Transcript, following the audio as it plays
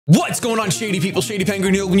What's going on, Shady people?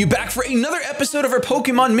 ShadyPenguinn here, you back for another episode of our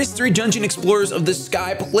Pokemon Mystery Dungeon Explorers of the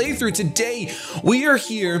Sky playthrough. Today, we are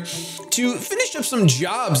here to finish up some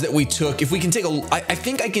jobs that we took. If we can take a, I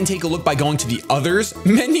think I can take a look by going to the others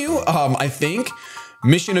menu, I think.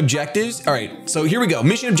 Mission objectives. All right, so here we go.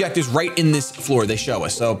 Mission objectives right in this floor, they show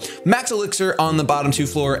us. So max elixir on the bottom 2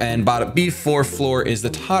 floor, and bottom B4 floor is the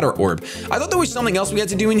Totter Orb. I thought there was something else we had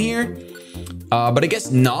to do in here. But I guess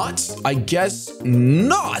not. But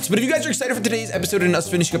if you guys are excited for today's episode and us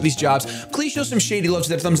finishing up these jobs, please show some shady love to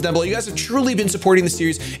that thumbs down below. You guys have truly been supporting the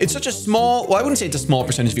series. It's such a small, well, I wouldn't say it's a small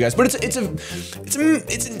percentage of you guys, but it's a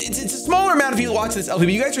smaller amount of you watching this LP,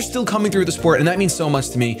 but you guys are still coming through the support, and that means so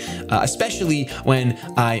much to me, especially when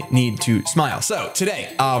I need to smile. So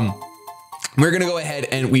today, we're gonna go ahead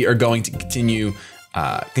and we are going to continue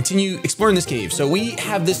exploring this cave. So we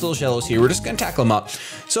have this little shallows here. We're just gonna tackle them up.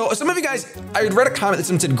 So some of you guys, I read a comment that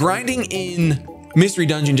someone said grinding in Mystery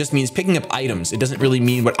Dungeon just means picking up items. It doesn't really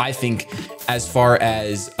mean what I think as far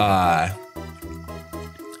as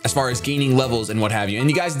gaining levels and what have you. And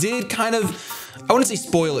you guys did kind of, I wouldn't say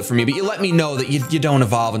spoil it for me, but you let me know that you don't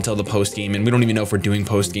evolve until the post game, and we don't even know if we're doing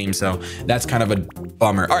post game. So that's kind of a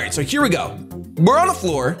bummer. All right, so here we go. We're on the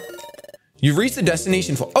floor. You've reached the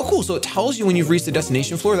destination floor. Oh, cool. So it tells you when you've reached the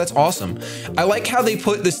destination floor. That's awesome. I like how they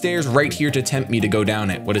put the stairs right here to tempt me to go down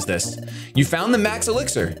it. What is this? You found the max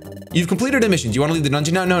elixir. You've completed a mission. Do you want to leave the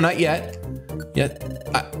dungeon now? No, not yet.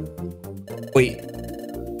 Wait.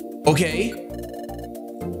 Okay.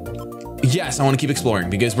 Yes, I want to keep exploring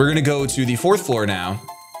because we're going to go to the 4th floor now.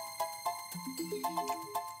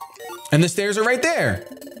 And the stairs are right there.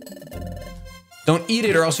 Don't eat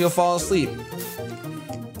it or else you'll fall asleep.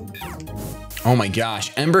 Oh my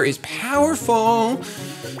gosh, Ember is powerful.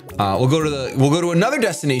 We'll go to another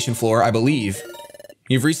destination floor, I believe.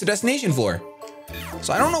 You've reached the destination floor.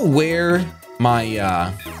 So I don't know where my,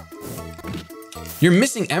 you're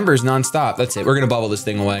missing embers nonstop. That's it, we're gonna bubble this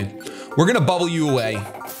thing away. We're gonna bubble you away. All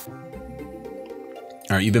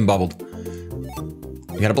right, you've been bubbled.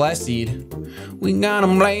 We got a blast seed. We got a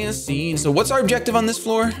blast seed. So what's our objective on this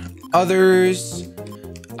floor? Others.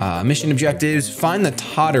 Mission objectives, find the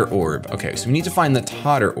Totter Orb. Okay, so we need to find the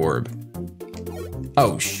Totter Orb.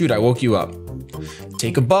 Oh, shoot, I woke you up.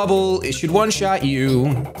 Take a bubble, it should one-shot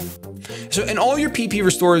you. So, and all your PP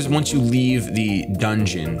restores once you leave the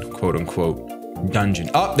dungeon, quote unquote, dungeon.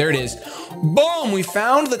 Oh, there it is. Boom, we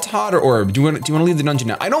found the Totter Orb. Do you want to leave the dungeon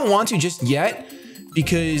now? I don't want to just yet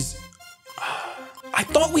because I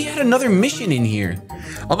thought we had another mission in here.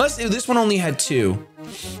 Unless this one only had 2.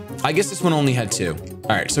 I guess this one only had 2.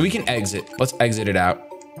 All right, so we can exit. Let's exit it out.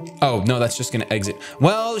 Oh, no, that's just gonna exit.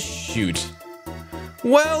 Well, shoot.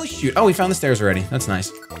 Well, shoot. Oh, we found the stairs already. That's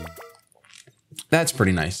nice. That's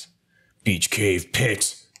pretty nice. Beach cave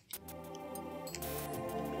pit.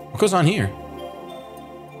 What goes on here?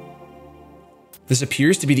 This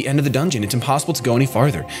appears to be the end of the dungeon. It's impossible to go any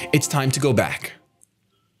farther. It's time to go back.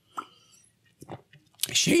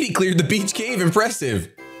 Shady cleared the beach cave.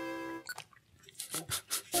 Impressive.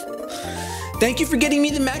 Thank you for getting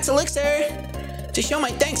me the max elixir. To show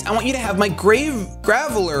my thanks, I want you to have my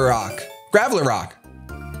Graveler Rock.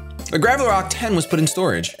 The Graveler Rock 10 was put in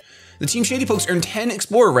storage. The Team Shady Pokes earned 10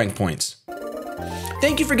 Explorer rank points.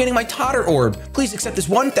 Thank you for getting my Totter Orb. Please accept this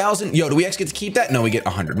 1,000. Yo, do we actually get to keep that? No, we get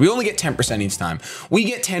 100. We only get 10% each time. We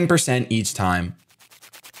get 10% each time.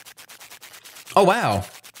 Oh, wow.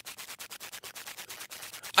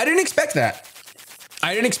 I didn't expect that.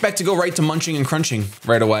 I didn't expect to go right to munching and crunching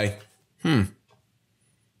right away.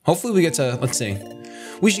 Hopefully we get to, let's see.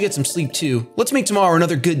 We should get some sleep too. Let's make tomorrow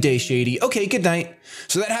another good day, Shady. Okay, good night.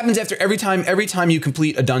 So that happens after every time you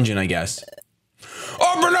complete a dungeon, I guess.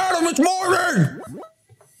 Up and Adam, it's morning!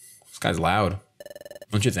 This guy's loud,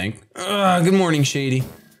 don't you think? Good morning, Shady.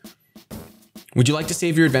 Would you like to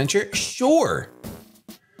save your adventure? Sure.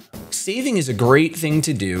 Saving is a great thing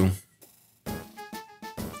to do.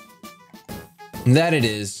 That it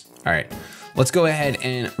is. All right. Let's go ahead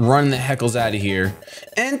and run the heckles out of here.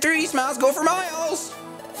 And 3 smiles go for miles.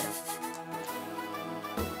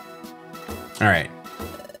 All right.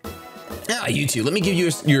 You two, let me give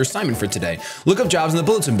you your assignment for today. Look up jobs on the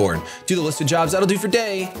bulletin board. Do the list of jobs that'll do for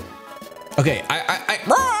day. Okay,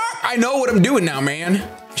 I know what I'm doing now, man.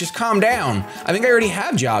 Just calm down. I think I already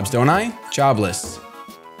have jobs, don't I? Job lists.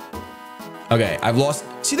 Okay, I've lost.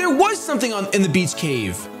 See, there was something in the beach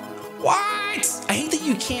cave. What? I hate that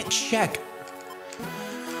you can't check.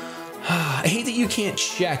 I hate that you can't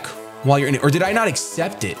check while you're in it. Or did I not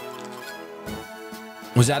accept it?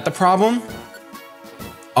 Was that the problem?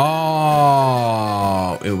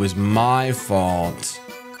 Oh, it was my fault.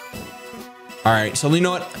 All right, so you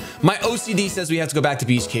know what? My OCD says we have to go back to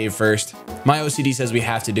Beach Cave first. My OCD says we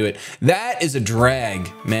have to do it. That is a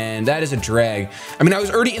drag, man. That is a drag. I mean, I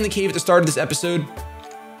was already in the cave at the start of this episode,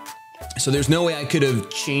 so there's no way I could have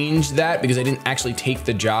changed that because I didn't actually take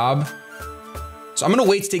the job. So I'm gonna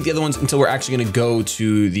wait to take the other ones until we're actually gonna go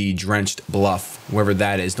to the Drenched Bluff, wherever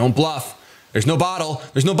that is. Don't bluff. There's no bottle.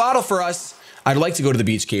 There's no bottle for us. I'd like to go to the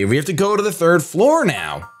Beach Cave. We have to go to the 3rd floor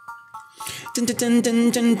now. Dun, dun, dun,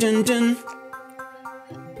 dun, dun, dun, dun.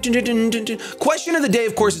 Question of the day,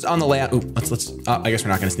 of course, is on the layout. Ooh, let's. I guess we're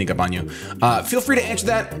not going to sneak up on you. Feel free to answer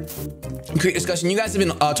that. Create discussion. You guys have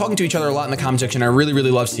been talking to each other a lot in the comment section. I really, really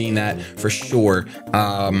love seeing that for sure.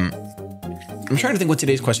 I'm trying to think what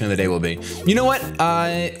today's question of the day will be. You know what?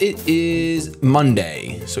 It is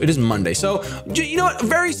Monday. So it is Monday. So you know what? A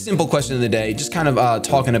very simple question of the day. Just kind of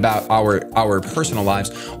talking about our personal lives.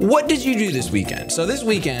 What did you do this weekend? So this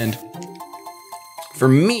weekend, for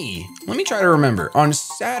me, let me try to remember. On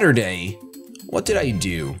Saturday, what did I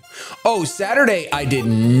do? Oh, Saturday, I did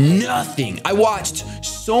nothing. I watched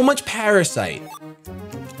so much Parasite.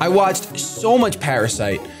 I watched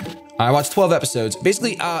 12 episodes.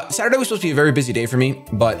 Basically, Saturday was supposed to be a very busy day for me,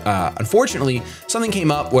 but unfortunately, something came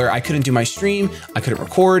up where I couldn't do my stream. I couldn't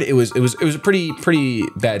record. It was a pretty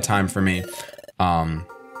bad time for me.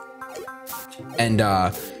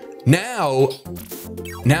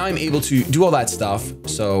 Now I'm able to do all that stuff,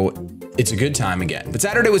 so it's a good time again. But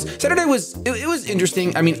Saturday was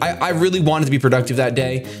interesting. I mean, I really wanted to be productive that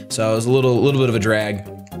day, so it was a little bit of a drag,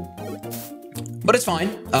 but it's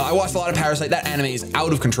fine. I watched a lot of Parasite. That anime is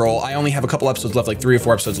out of control. I only have a couple episodes left, like 3 or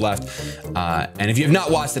 4 episodes left. And if you have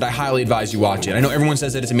not watched it, I highly advise you watch it. I know everyone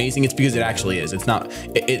says that it's amazing. It's because it actually is. It's not.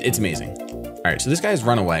 It's amazing. All right, so this guy's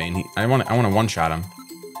run away, and I want to one-shot him.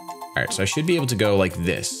 All right, so I should be able to go like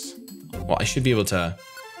this. Well, I should be able to.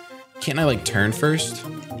 Can't I like turn first?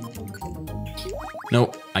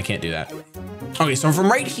 Nope, I can't do that. Okay, so from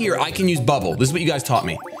right here, I can use bubble. This is what you guys taught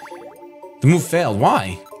me. The move failed.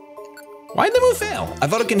 Why? Why did the move fail? I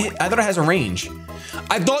thought it can hit. I thought it has a range.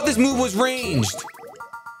 I thought this move was ranged.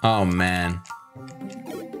 Oh man.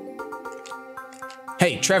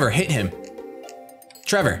 Hey, Trevor, hit him.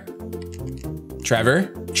 Trevor.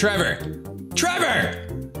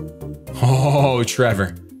 Oh,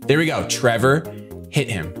 Trevor. There we go. Trevor, hit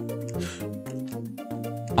him.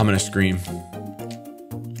 I'm gonna scream.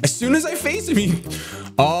 As soon as I face him,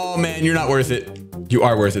 oh man, you're not worth it. You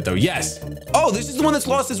are worth it though. Yes. Oh, this is the one that's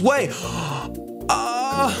lost his way.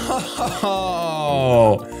 Oh.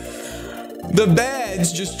 The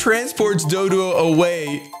badge just transports Dodo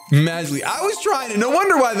away magically. I was trying to, no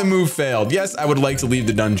wonder why the move failed. Yes, I would like to leave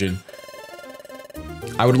the dungeon.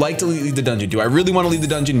 I would like to leave the dungeon. Do I really want to leave the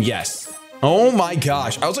dungeon? Yes. Oh my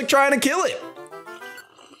gosh. I was like trying to kill it.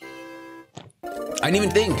 I didn't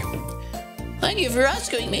even think. Thank you for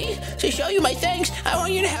rescuing me. To show you my thanks, I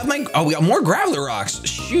want you to have my... Oh, we got more Graveler Rocks.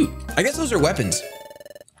 Shoot. I guess those are weapons.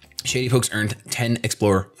 Shady Pokes earned 10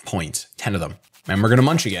 Explorer points. 10 of them. And we're going to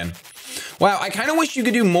munch again. Wow, I kind of wish you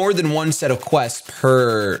could do more than one set of quests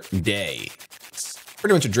per day. It's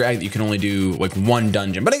pretty much a drag that you can only do like one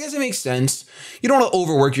dungeon. But I guess it makes sense. You don't want to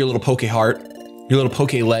overwork your little Poke Heart, your little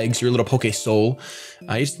Poke Legs, your little Poke Soul.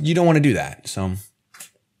 You don't want to do that. So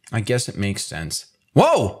I guess it makes sense.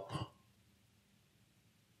 Whoa!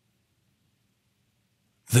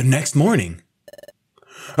 The next morning.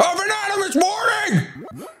 Of an Animus morning!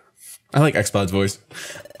 I like Xpod's voice.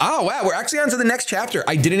 Oh, wow, we're actually on to the next chapter.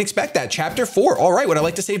 I didn't expect that. Chapter 4. All right, would I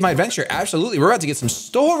like to save my adventure? Absolutely. We're about to get some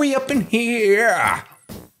story up in here.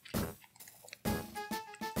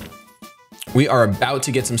 We are about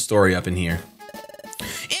to get some story up in here.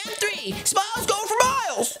 Ep03, smiles go for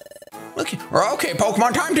miles. Okay,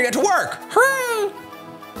 Pokemon, time to get to work. Hooray!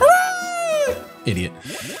 Hooray! Idiot.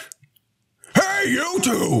 Hey, you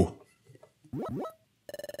two!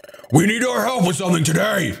 We need your help with something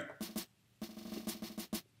today.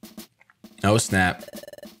 Oh, snap.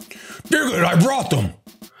 Diglett, I brought them.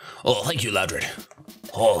 Oh, thank you, Loudred.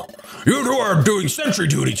 Oh, you two are doing sentry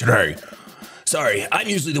duty today. Sorry, I'm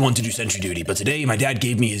usually the one to do sentry duty, but today my dad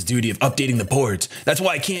gave me his duty of updating the boards. That's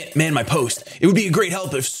why I can't man my post. It would be a great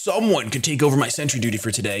help if someone could take over my sentry duty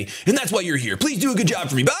for today, and that's why you're here. Please do a good job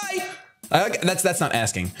for me. Bye! That's not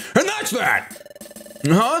asking. And that's that!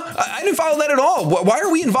 I didn't follow that at all. Why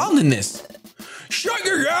are we involved in this? Shut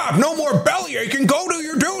your yap! No more bellyache and go do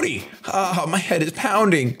your duty! Oh, my head is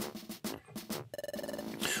pounding.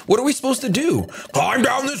 What are we supposed to do? Climb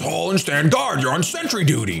down this hole and stand guard. You're on sentry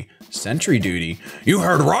duty. Sentry duty? You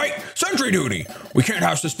heard right. Sentry duty. We can't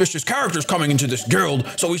have suspicious characters coming into this guild,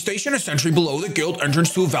 so we station a sentry below the guild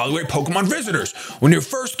entrance to evaluate Pokemon visitors. When you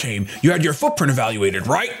first came, you had your footprint evaluated,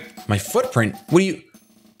 right? My footprint? What do you...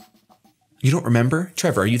 You don't remember?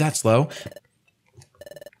 Trevor, are you that slow?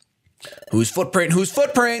 Whose footprint? Whose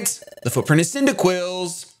footprint? The footprint is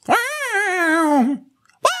Cyndaquil's. Wow!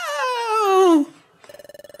 Wow!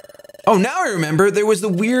 Oh, now I remember. There was the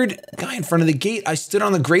weird guy in front of the gate. I stood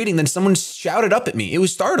on the grating, then someone shouted up at me. It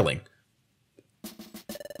was startling.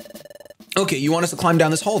 Okay, you want us to climb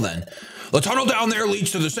down this hole then? The tunnel down there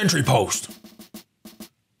leads to the sentry post.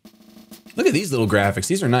 Look at these little graphics.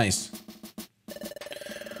 These are nice.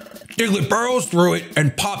 Diglett burrows through it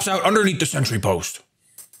and pops out underneath the sentry post.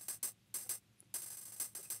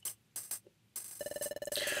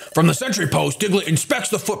 From the sentry post, Diglett inspects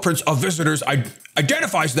the footprints of visitors,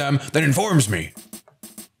 identifies them, then informs me.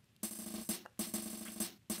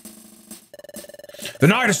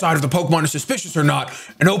 Then I decide if the Pokemon is suspicious or not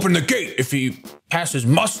and open the gate if he passes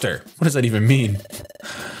muster. What does that even mean?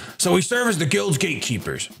 So we serve as the guild's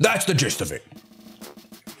gatekeepers. That's the gist of it.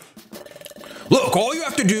 Look, all you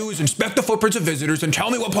have to do is inspect the footprints of visitors and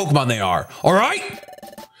tell me what Pokemon they are, all right?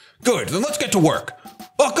 Good, then let's get to work.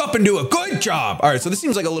 Buck up and do a good job. All right, so this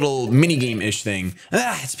seems like a little minigame-ish thing.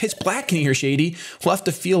 It's pitch black in here, Shady. We'll have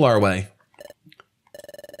to feel our way.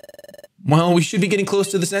 Well, we should be getting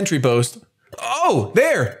close to the sentry post. Oh,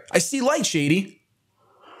 there. I see light, Shady.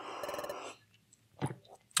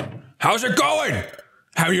 How's it going?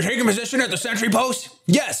 Have you taken position at the sentry post?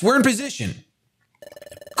 Yes, we're in position.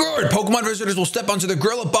 Good. Pokemon visitors will step onto the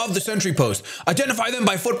grill above the sentry post. Identify them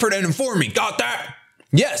by footprint and inform me. Got that?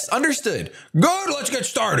 Yes, understood. Good, let's get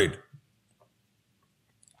started.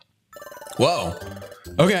 Whoa.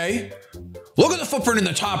 Okay. Look at the footprint in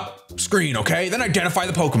the top screen, okay? Then identify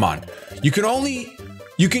the Pokemon. You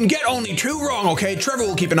can get only 2 wrong, okay? Trevor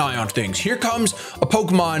will keep an eye on things. Here comes a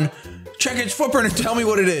Pokemon. Check its footprint and tell me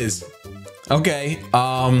what it is. Okay,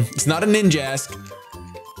 it's not a Ninjask.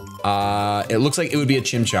 It looks like it would be a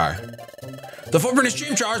Chimchar. The footprint is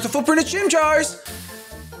Chimchar's. The footprint is Chimchar's.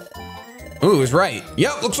 Ooh, it was right.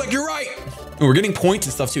 Yep, looks like you're right. Ooh, we're getting points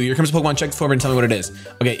and stuff too. Here comes a Pokemon. Check the footprint and tell me what it is.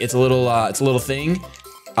 Okay, it's a little thing.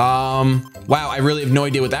 Wow, I really have no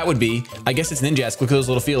idea what that would be. I guess it's Ninjask. Look at those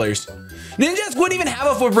little feelers. Ninjask wouldn't even have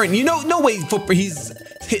a footprint. You know, no way he's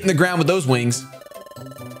hitting the ground with those wings.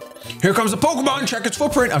 Here comes the Pokemon. Check its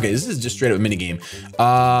footprint. Okay, this is just straight up a minigame.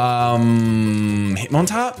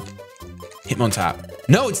 Hitmontop? Hitmontop.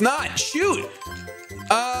 No, it's not. Shoot.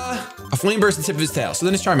 A flame burst at the tip of his tail. So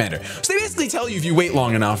then it's Charmander. So they basically tell you if you wait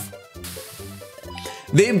long enough.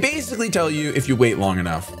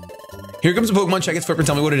 Here comes a Pokemon. Check its footprint.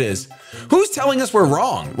 Tell me what it is. Who's telling us we're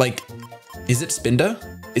wrong? Like, is it Spinda?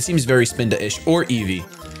 It seems very Spinda-ish. Or Eevee.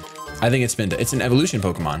 I think it's Spinda. It's an evolution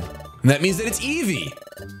Pokemon. And that means that it's Eevee.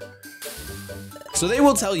 So they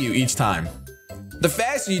will tell you each time. The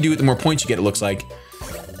faster you do it, the more points you get, it looks like.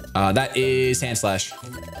 That is Hand Slash.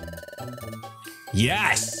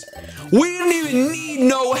 Yes! We didn't even need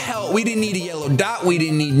no help. We didn't need a yellow dot. We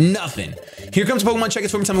didn't need nothing. Here comes a Pokemon. Check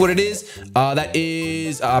its footprint. Tell me what it is. That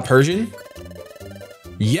is Persian.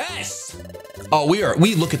 Yes! Oh,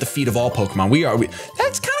 we look at the feet of all Pokemon.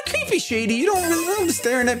 That's kind of creepy, Shady. You don't really be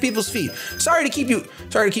staring at people's feet. Sorry to keep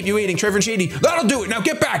you waiting, Trevor and Shady. That'll do it. Now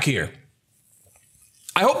get back here.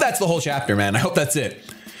 I hope that's the whole chapter, man. I hope that's it.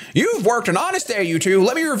 You've worked an honest day, you two.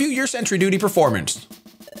 Let me review your sentry duty performance.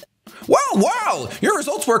 Wow, your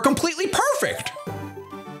results were completely perfect.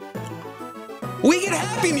 We get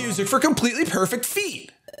happy music for completely perfect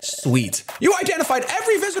feet. Sweet. You identified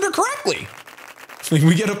every visitor correctly.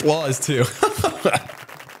 We get applause too.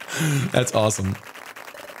 That's awesome.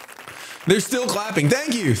 They're still clapping.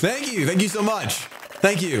 Thank you so much.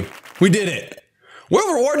 Thank you. We did it.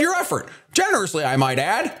 We'll reward your effort. Generously, I might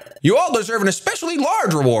add. You all deserve an especially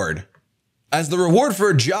large reward. As the reward for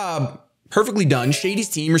a job perfectly done, Shady's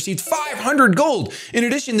team received 500 gold. In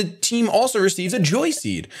addition, the team also received a Joy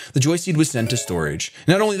Seed. The Joy Seed was sent to storage.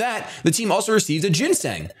 Not only that, the team also received a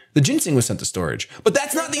Ginseng. The Ginseng was sent to storage. But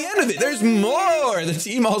that's not the end of it. There's more. The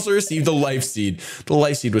team also received a Life Seed. The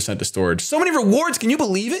Life Seed was sent to storage. So many rewards. Can you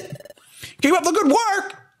believe it? Keep up the good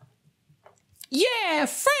work. Yeah,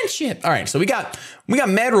 friendship. All right, so we got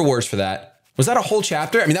mad rewards for that. Was that a whole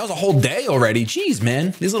chapter? I mean, that was a whole day already. Jeez,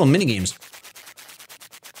 man. These little mini games.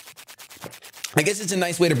 I guess it's a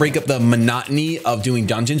nice way to break up the monotony of doing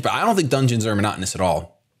dungeons, but I don't think dungeons are monotonous at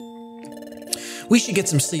all. We should get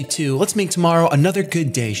some sleep too. Let's make tomorrow another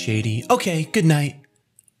good day, Shady. Okay, good night.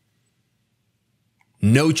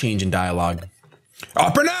 No change in dialogue.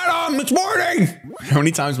 Up and at 'em, it's morning! How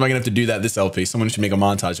many times am I gonna have to do that this LP? Someone should make a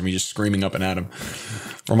montage of me just screaming up and at him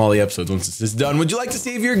from all the episodes once this is done. Would you like to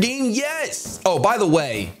save your game? Yes! Oh, by the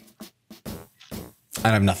way, I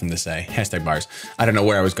have nothing to say. Hashtag bars. I don't know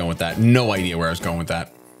where I was going with that. No idea where I was going with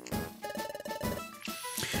that.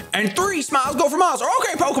 And 3 smiles go for miles.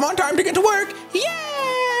 Okay, Pokemon, time to get to work. Yay!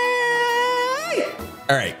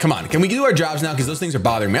 All right, come on. Can we do our jobs now? Because those things are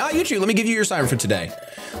bothering me. YouTube, let me give you your assignment for today.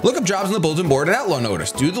 Look up jobs on the bulletin board and outlaw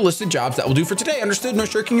notice. Do the listed jobs that will do for today. Understood? No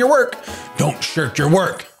shirking your work. Don't shirk your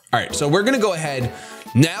work. All right, so we're going to go ahead.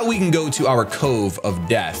 Now we can go to our Cove of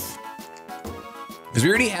Death. Because we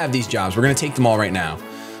already have these jobs. We're going to take them all right now.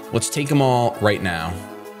 Let's take them all right now.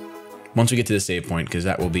 Once we get to the save point, because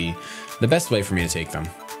that will be the best way for me to take them.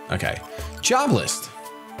 Okay. Job list.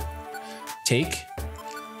 Take.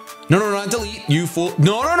 No, not delete. You fool.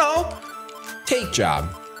 No. Take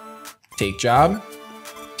job. Take job.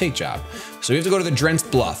 Take job. So we have to go to the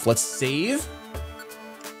Drenched Bluff. Let's save.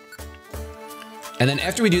 And then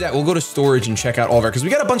after we do that, we'll go to storage and check out all of our, because we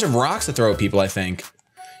got a bunch of rocks to throw at people, I think.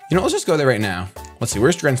 You know, let's just go there right now. Let's see,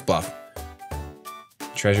 where's Drenched Bluff?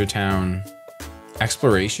 Treasure Town.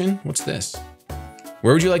 Exploration? What's this?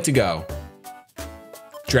 Where would you like to go?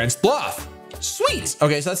 Drenched Bluff. Sweet.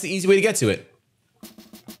 Okay, so that's the easy way to get to it.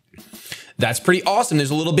 That's pretty awesome.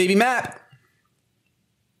 There's a little baby map.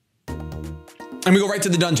 And we go right to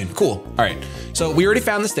the dungeon. Cool. All right. So we already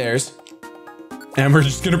found the stairs. And we're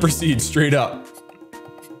just going to proceed straight up.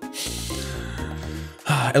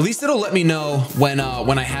 At least it'll let me know when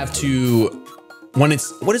I have to, when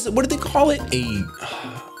it's, what did they call it?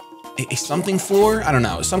 A something floor? I don't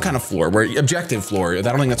know. Some kind of floor, where objective floor. I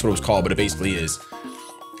don't think that's what it was called, but it basically is.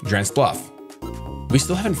 Drenched Bluff. We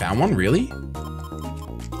still haven't found one, really?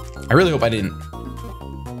 I really hope I didn't.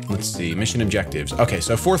 Let's see, mission objectives. Okay,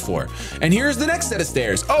 so 4th floor. And here's the next set of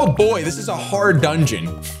stairs. Oh boy, this is a hard dungeon.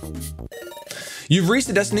 You've reached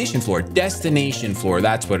the destination floor. Destination floor,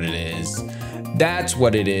 that's what it is. That's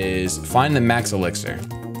what it is. Find the max elixir.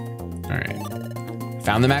 All right,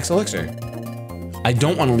 found the max elixir. I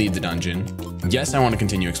don't want to leave the dungeon. Yes, I want to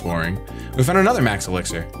continue exploring. We found another max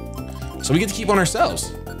elixir. So we get to keep one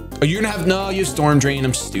ourselves. Oh, you're gonna have, no, you have Storm Drain.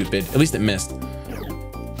 I'm stupid. At least it missed.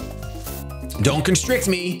 Don't constrict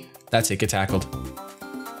me. That's it, get tackled.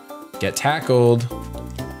 Get tackled.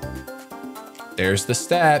 There's the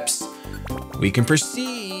steps. We can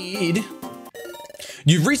proceed.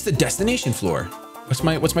 You've reached the destination floor. What's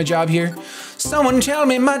my job here? Someone tell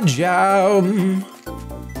me my job.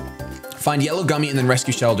 Find Yellow Gummy and then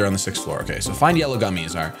rescue Shelder on the 6th floor. Okay, so find Yellow Gummy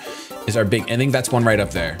is our big, I think that's one right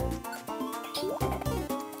up there.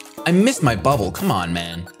 I missed my bubble, come on,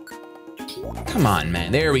 man. Come on,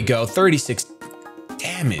 man, there we go, 36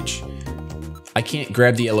 damage. I can't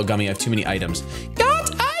grab the Yellow Gummy, I have too many items.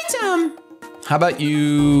 Got item! How about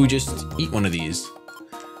you just eat one of these?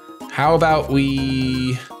 How about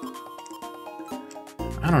we,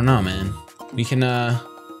 I don't know, man. We can,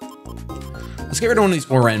 let's get rid of one of these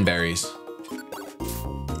Oran berries.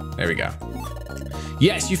 There we go.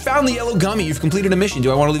 Yes, you found the Yellow Gummy. You've completed a mission.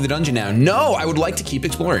 Do I want to leave the dungeon now? No, I would like to keep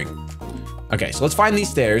exploring. Okay, so let's find these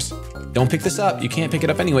stairs. Don't pick this up. You can't pick it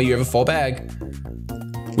up anyway. You have a full bag.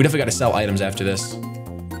 We definitely got to sell items after this.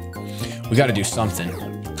 We got to do something.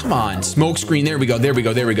 Come on, smoke screen. There we go.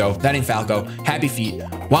 That ain't Falco. Happy Feet.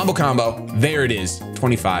 Wombo combo. There it is.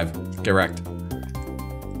 25. Get wrecked.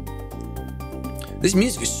 This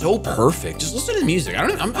music is so perfect. Just listen to the music.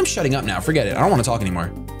 I'm shutting up now. Forget it. I don't want to talk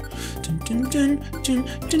anymore.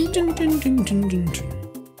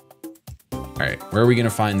 All right, where are we gonna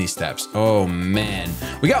find these steps? Oh man,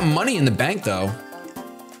 we got money in the bank though.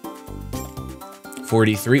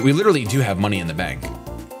 43. We literally do have money in the bank.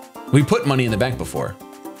 We put money in the bank before.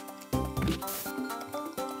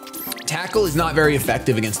 Tackle is not very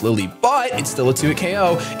effective against Lily, but it's still a 2-hit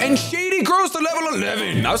KO. And Shady grows to level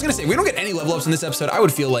 11. I was gonna say, if we don't get any level ups in this episode, I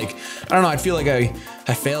would feel like, I don't know, I'd feel like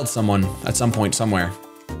I failed someone at some point somewhere,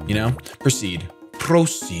 you know? Proceed.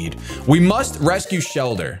 We must rescue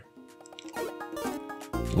Shelder.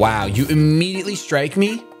 Wow, you immediately strike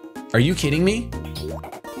me? Are you kidding me?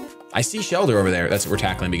 I see Shelder over there. That's what we're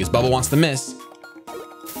tackling because Bubble wants to miss.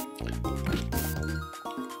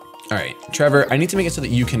 All right, Trevor, I need to make it so that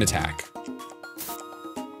you can attack.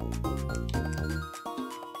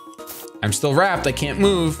 I'm still wrapped, I can't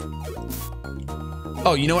move.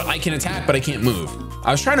 Oh, you know what? I can attack, but I can't move.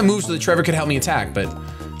 I was trying to move so that Trevor could help me attack, but...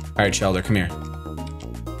 All right, Shelder, come here.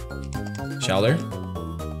 Shelder?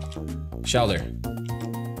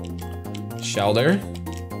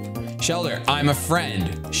 Shelder, I'm a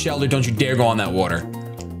friend. Shelder, don't you dare go on that water.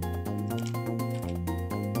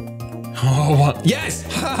 Oh, yes!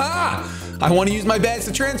 Ha-ha! I want to use my bags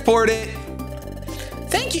to transport it.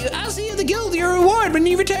 Thank you. I'll see you at the guild. Your reward when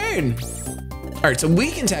you return. All right, so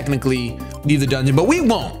we can technically leave the dungeon, but we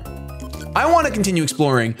won't. I want to continue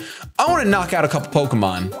exploring. I want to knock out a couple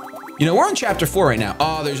Pokemon. You know, we're on chapter 4 right now.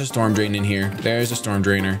 Oh, there's a Storm Drain in here. There's a Storm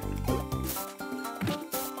Drainer.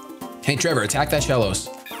 Hey, Trevor, attack that Shellos.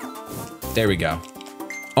 There we go.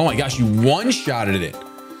 Oh my gosh, you one-shotted it.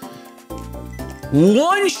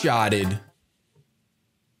 One-shotted.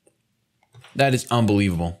 That is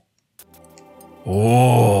unbelievable.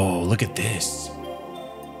 Oh, look at this.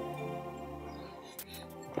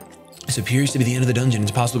 This appears to be the end of the dungeon.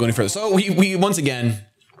 It's impossible to go any further. So we once again,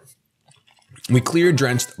 we cleared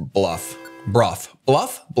Drenched Bluff. Bluff.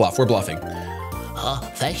 We're bluffing. Oh,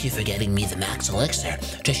 thank you for getting me the max elixir.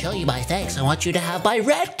 To show you my thanks, I want you to have my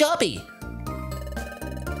red gummy.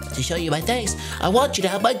 To show you my thanks, I want you to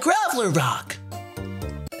have my Graveler Rock.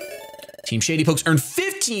 Team Shady Pokes earned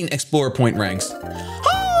 15 Explorer Point ranks.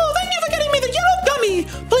 Oh, thank you for getting me the yellow gummy.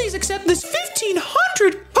 Please accept this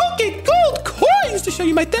 1,500 Poke Gold coins. To show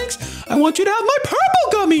you my thanks, I want you to have my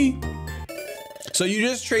purple gummy. So you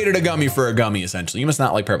just traded a gummy for a gummy, essentially. You must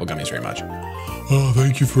not like purple gummies very much. Oh,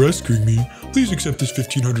 thank you for asking me. Please accept this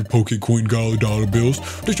 1,500 Pokecoin dollar bills.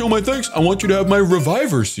 To show my thanks, I want you to have my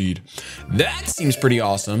Reviver Seed. That seems pretty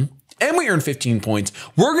awesome. And we earned 15 points.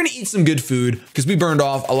 We're gonna eat some good food because we burned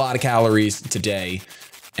off a lot of calories today.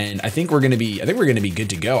 And I think we're gonna be good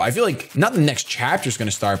to go. I feel like not the next chapter is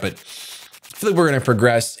gonna start, but I feel like we're gonna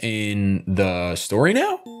progress in the story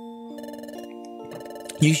now.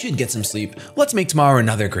 You should get some sleep. Let's make tomorrow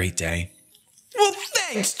another great day. Well,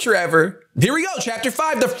 thanks, Trevor. Here we go, chapter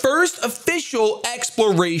 5, the first official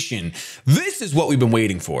exploration. This is what we've been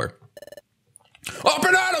waiting for. Up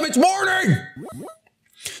and at 'em, it's morning!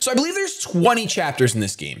 So I believe there's 20 chapters in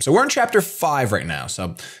this game. So we're in chapter 5 right now,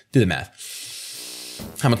 so do the math.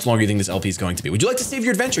 How much longer do you think this LP is going to be? Would you like to save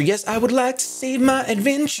your adventure? Yes, I would like to save my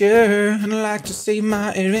adventure. I'd like to save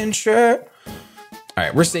my adventure. All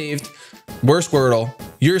right, we're saved. We're Squirtle.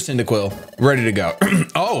 You're Cyndaquil. Ready to go.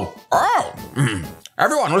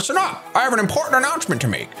 Everyone, listen up. I have an important announcement to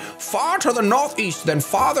make. Far to the northeast, then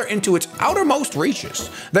farther into its outermost reaches,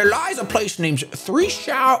 there lies a place named Tree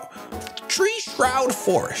Shroud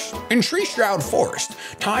Forest. In Tree Shroud Forest,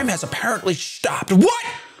 time has apparently stopped. What?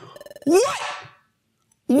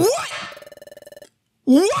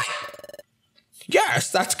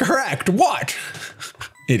 Yes, that's correct. What?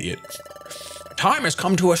 Idiot. Time has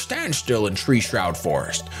come to a standstill in Tree Shroud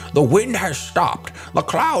Forest. The wind has stopped. The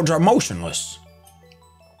clouds are motionless.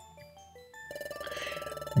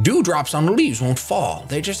 Dewdrops on the leaves won't fall.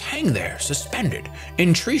 They just hang there, suspended.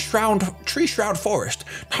 In Tree Shroud Forest,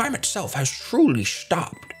 time itself has truly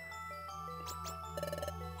stopped.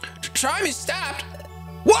 Time is stopped?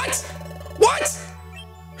 What?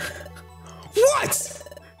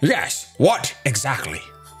 Yes, what exactly?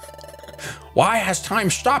 Why has time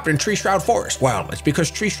stopped in Tree Shroud Forest? Well, it's because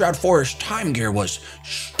Tree Shroud Forest time gear was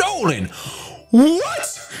stolen.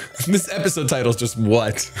 What? This episode title is just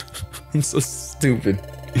what? I'm so stupid.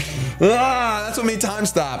 That's what made time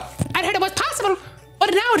stop. I heard it was possible,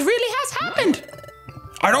 but now it really has happened.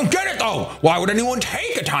 I don't get it though. Why would anyone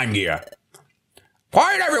take a time gear?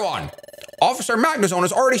 Quiet, everyone. Officer Magnezone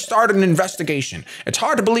has already started an investigation. It's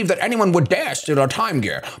hard to believe that anyone would dare steal a time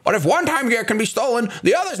gear, but if one time gear can be stolen,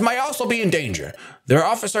 the others may also be in danger. Their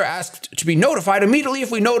officer asked to be notified immediately if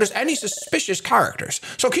we notice any suspicious characters.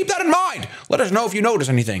 So keep that in mind. Let us know if you notice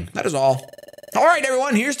anything. That is all. All right,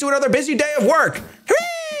 everyone, here's to another busy day of work.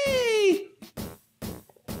 Hooray!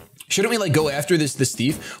 Shouldn't we like go after this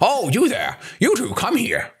thief? Oh, you there. You two, come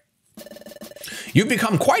here. You've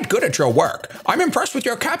become quite good at your work. I'm impressed with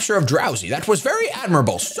your capture of Drowsy. That was very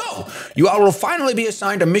admirable. So, you all will finally be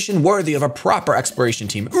assigned a mission worthy of a proper exploration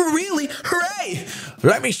team. Really? Hooray!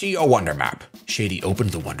 Let me see your wonder map. Shady opened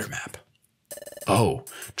the wonder map. Oh,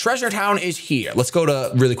 Treasure Town is here. Let's go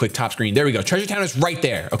to really quick top screen. There we go. Treasure Town is right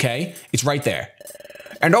there, okay? It's right there.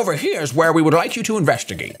 And over here is where we would like you to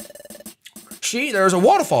investigate. See, there is a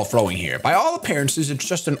waterfall flowing here. By all appearances, it's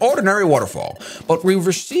just an ordinary waterfall. But we've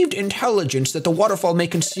received intelligence that the waterfall may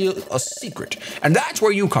conceal a secret. And that's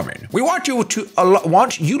where you come in. We want you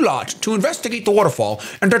lot to investigate the waterfall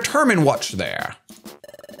and determine what's there.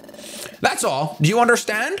 That's all. Do you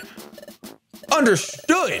understand?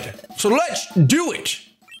 Understood. So let's do it.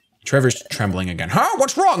 Trevor's trembling again. Huh?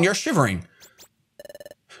 What's wrong? You're shivering.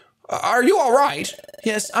 Are you all right?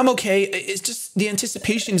 Yes, I'm okay. It's just the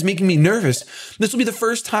anticipation is making me nervous. This will be the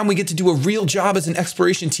first time we get to do a real job as an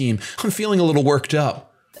exploration team. I'm feeling a little worked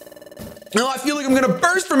up. Oh, I feel like I'm gonna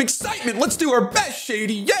burst from excitement. Let's do our best,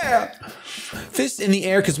 Shady. Yeah. Fists in the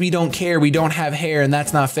air because we don't care. We don't have hair, and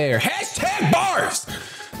that's not fair. Hashtag bars.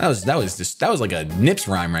 That was like a Nips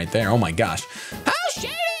rhyme right there. Oh my gosh. Oh,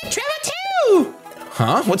 Shady, Trevor too.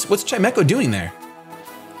 Huh? What's Chimeco doing there?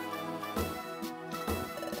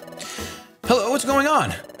 Hello, what's going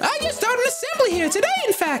on? I just started an assembly here today,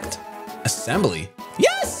 in fact. Assembly?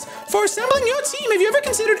 Yes! For assembling your team, have you ever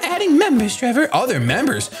considered adding members, Trevor? Other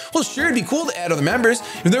members? Well, sure, it'd be cool to add other members.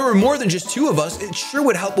 If there were more than just 2 of us, it sure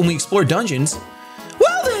would help when we explore dungeons.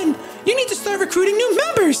 Well then, you need to start recruiting new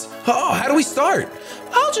members. Oh, how do we start?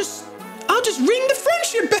 I'll just ring the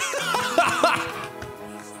friendship bell.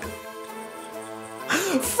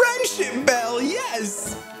 Friendship bell,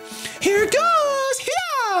 yes. Here it goes.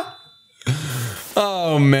 Yeah.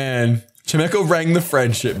 Oh man, Chimeko rang the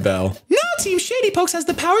friendship bell. Now Team Shady Pokes has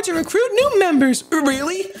the power to recruit new members.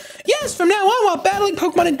 Really? Yes, from now on, while battling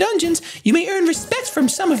Pokemon in dungeons, you may earn respect from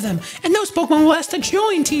some of them, and those Pokemon will ask to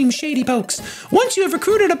join Team Shady Pokes. Once you have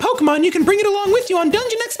recruited a Pokemon, you can bring it along with you on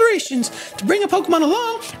dungeon explorations. To bring a Pokemon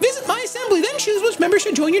along, visit my assembly, then choose which member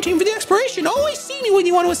should join your team for the exploration. Always see me when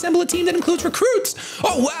you want to assemble a team that includes recruits.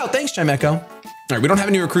 Oh, wow, thanks, Chimeko. All right, we don't have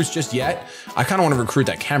any recruits just yet. I kind of want to recruit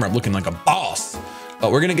that camera looking like a boss,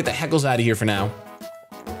 but we're going to get the heckles out of here for now.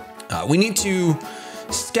 We need to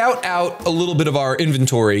scout out a little bit of our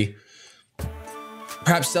inventory.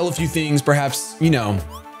 Perhaps sell a few things, perhaps, you know.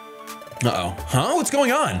 Uh-oh. Huh? What's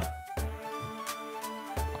going on?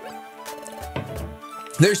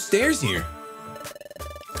 There's stairs here.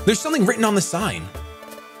 There's something written on the sign.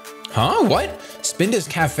 Huh? What? Spinda's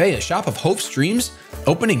Cafe, a shop of hopes, dreams,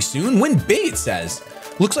 opening soon? Win big, it says.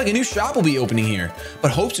 Looks like a new shop will be opening here.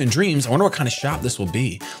 But hopes and dreams, I wonder what kind of shop this will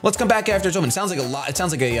be. Let's come back after it's open. It sounds like a lot. It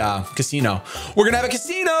sounds like a casino. We're gonna have a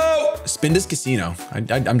casino! Spinda's Casino. I'm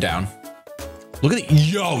down. Look at it.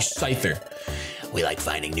 Yo, Scyther. We like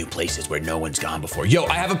finding new places where no one's gone before. Yo,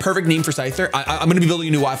 I have a perfect name for Scyther. I'm gonna be building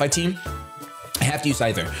a new Wi-Fi team. I have to use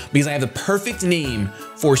Scyther because I have the perfect name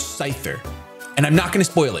for Scyther. And I'm not gonna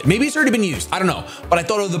spoil it. Maybe it's already been used, I don't know. But I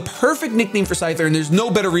thought of the perfect nickname for Scyther, and there's no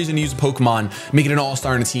better reason to use a Pokemon, make it an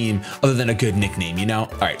all-star in a team, other than a good nickname, you know?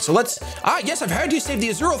 All right, so let's, yes, I've heard you saved the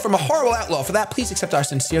Azurill from a horrible outlaw. For that, please accept our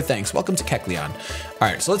sincere thanks. Welcome to Kecleon. All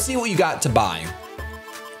right, so let's see what you got to buy.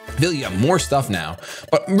 I feel you got more stuff now,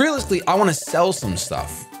 but realistically, I wanna sell some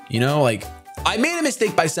stuff, you know? Like, I made a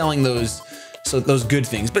mistake by selling those good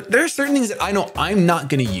things, but there are certain things that I know I'm not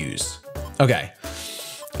gonna use. Okay.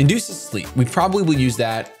 Induces sleep. We probably will use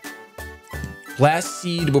that. Blast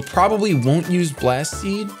seed. We probably won't use blast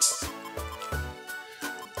seeds.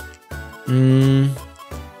 We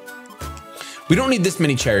don't need this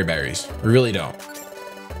many cherry berries. We really don't.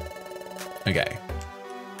 Okay.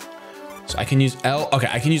 So I can use L. Okay,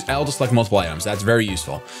 I can use L to select multiple items. That's very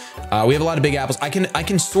useful. We have a lot of big apples. I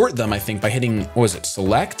can sort them, I think, by hitting, what was it?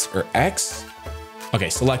 Select or X? Okay,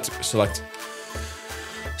 select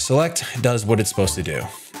does what it's supposed to do.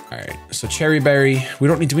 All right, so cherry berry.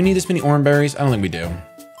 Do we need this many orange berries? I don't think we do.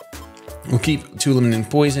 We'll keep 2 limited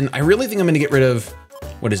poison. I really think I'm gonna get rid of,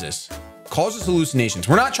 what is this? Causes hallucinations.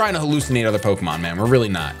 We're not trying to hallucinate other Pokemon, man. We're really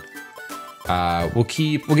not. We'll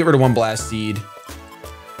get rid of 1 blast seed.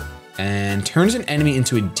 And turns an enemy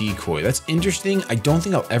into a decoy. That's interesting. I don't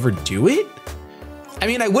think I'll ever do it. I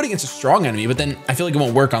mean, I would against a strong enemy, but then I feel like it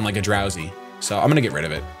won't work on like a drowsy. So I'm gonna get rid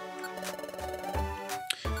of it.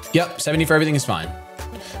 Yep, 70 for everything is fine.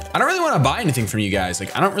 I don't really want to buy anything from you guys.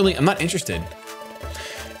 Like, I'm not interested.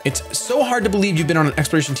 It's so hard to believe you've been on an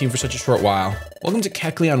exploration team for such a short while. Welcome to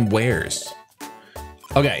Kecleon Wares.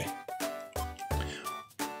 Okay.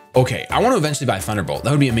 Okay, I want to eventually buy Thunderbolt.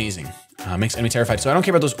 That would be amazing. Makes enemy terrified, so I don't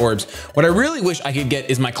care about those orbs. What I really wish I could get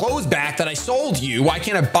is my clothes back that I sold you. Why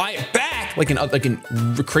can't I buy it back? Like in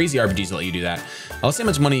crazy RPGs that let you do that. Let's see how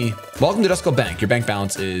much money. Welcome to Duskull Bank. Your bank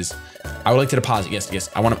balance is, I would like to deposit. Yes,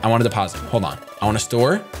 I want to deposit. Hold on. I want to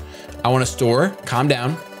store. Calm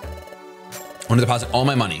down. I want to deposit all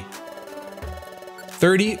my money.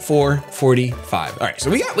 34.45. All right, so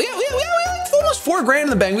we got almost 4 grand in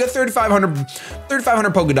the bank. We got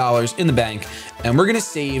 3,500 Poké Dollars in the bank, and we're gonna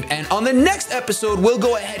save. And on the next episode, we'll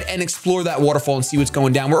go ahead and explore that waterfall and see what's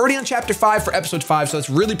going down. We're already on chapter 5 for episode 5, so that's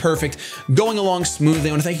really perfect. Going along smoothly.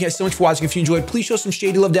 I want to thank you guys so much for watching. If you enjoyed, please show some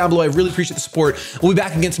shady love down below. I really appreciate the support. We'll be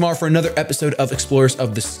back again tomorrow for another episode of Explorers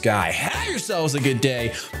of the Sky. Have yourselves a good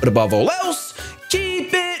day, but above all else,